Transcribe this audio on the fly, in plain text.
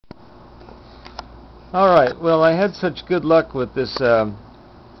Alright, well, I had such good luck with this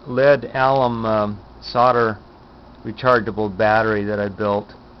lead-alum solder rechargeable battery that I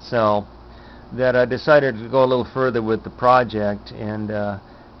built, so that I decided to go a little further with the project and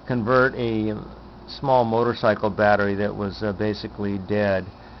convert a small motorcycle battery that was basically dead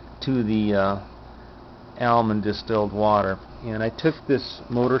to the alum and distilled water. And I took this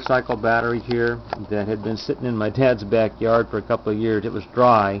motorcycle battery here that had been sitting in my dad's backyard for a couple of years. It was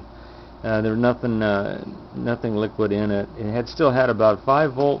dry. There was nothing liquid in it. It had still had about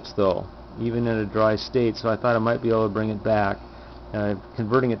 5 volts though, even in a dry state, so I thought I might be able to bring it back,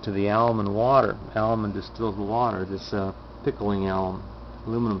 converting it to the alum and distilled water, this pickling alum,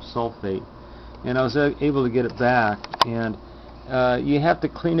 aluminum sulfate. And I was able to get it back, and you have to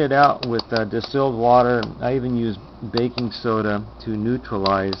clean it out with distilled water. I even used baking soda to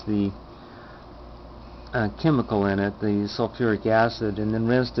neutralize the chemical in it, the sulfuric acid, and then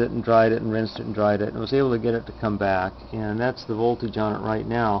rinsed it and dried it and rinsed it and dried it, and I was able to get it to come back, and that's the voltage on it right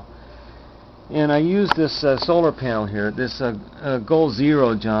now. And I used this solar panel here, this Goal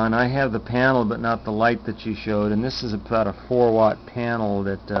Zero, John. I have the panel but not the light that you showed, and this is about a 4-watt panel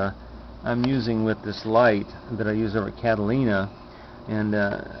that I'm using with this light that I use over at Catalina. And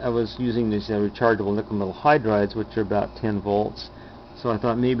I was using these rechargeable nickel metal hydrides, which are about 10 volts. So I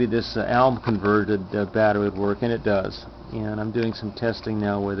thought maybe this alum converted battery would work, and it does. And I'm doing some testing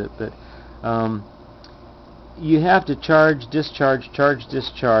now with it. But you have to charge, discharge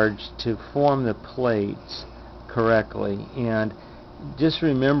to form the plates correctly. And just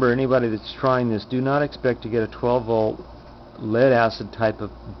remember, anybody that's trying this, do not expect to get a 12-volt lead acid type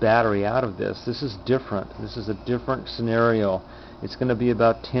of battery out of this. This is different. This is a different scenario. It's going to be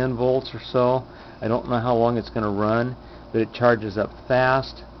about 10 volts or so. I don't know how long it's going to run, but it charges up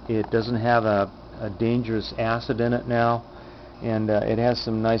fast. It doesn't have a dangerous acid in it now, and it has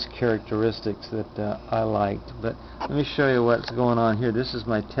some nice characteristics that I liked. But let me show you what's going on here. This is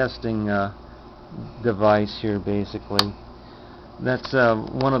my testing device here, basically. That's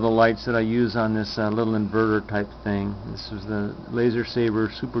one of the lights that I use on this little inverter type thing. This is the Laser Saver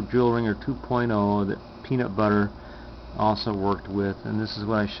Super Jewel Ringer 2.0 that Peanut Butter also worked with, and this is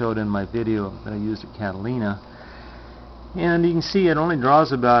what I showed in my video that I used at Catalina. And you can see it only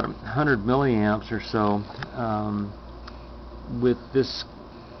draws about 100 milliamps or so with this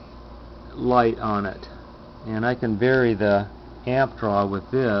light on it. And I can vary the amp draw with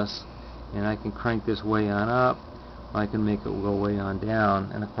this, and I can crank this way on up. I can make it go way on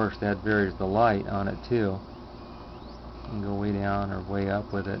down, and of course that varies the light on it too. You can go way down or way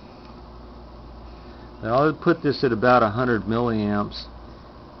up with it. But I'll put this at about 100 milliamps,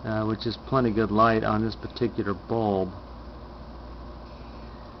 which is plenty good light on this particular bulb.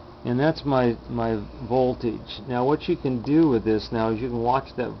 And that's my voltage. Now what you can do with this now is you can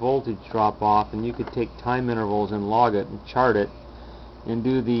watch that voltage drop off, and you could take time intervals and log it and chart it and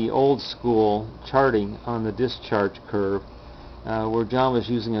do the old school charting on the discharge curve. Where John was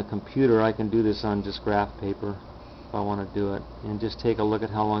using a computer, I can do this on just graph paper if I want to do it, and just take a look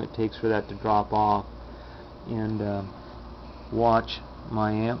at how long it takes for that to drop off, and watch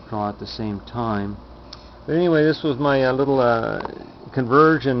my amp draw at the same time. But anyway, this was my little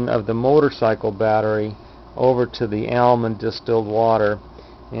conversion of the motorcycle battery over to the alum and distilled water.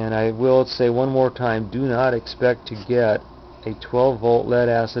 And I will say one more time, do not expect to get a 12-volt lead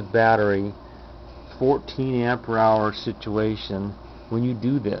acid battery 14 amp per hour situation when you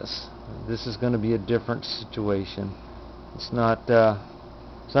do this. This is going to be a different situation. It's not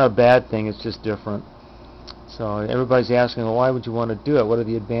a bad thing, it's just different. So everybody's asking, well, why would you want to do it? What are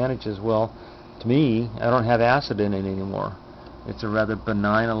the advantages? Well, to me, I don't have acid in it anymore. It's a rather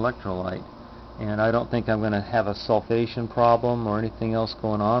benign electrolyte, and I don't think I'm going to have a sulfation problem or anything else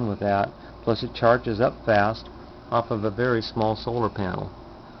going on with that. Plus it charges up fast off of a very small solar panel.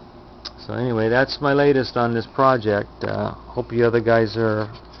 So anyway, that's my latest on this project. Hope you other guys are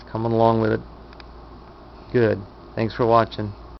coming along with it good. Thanks for watching.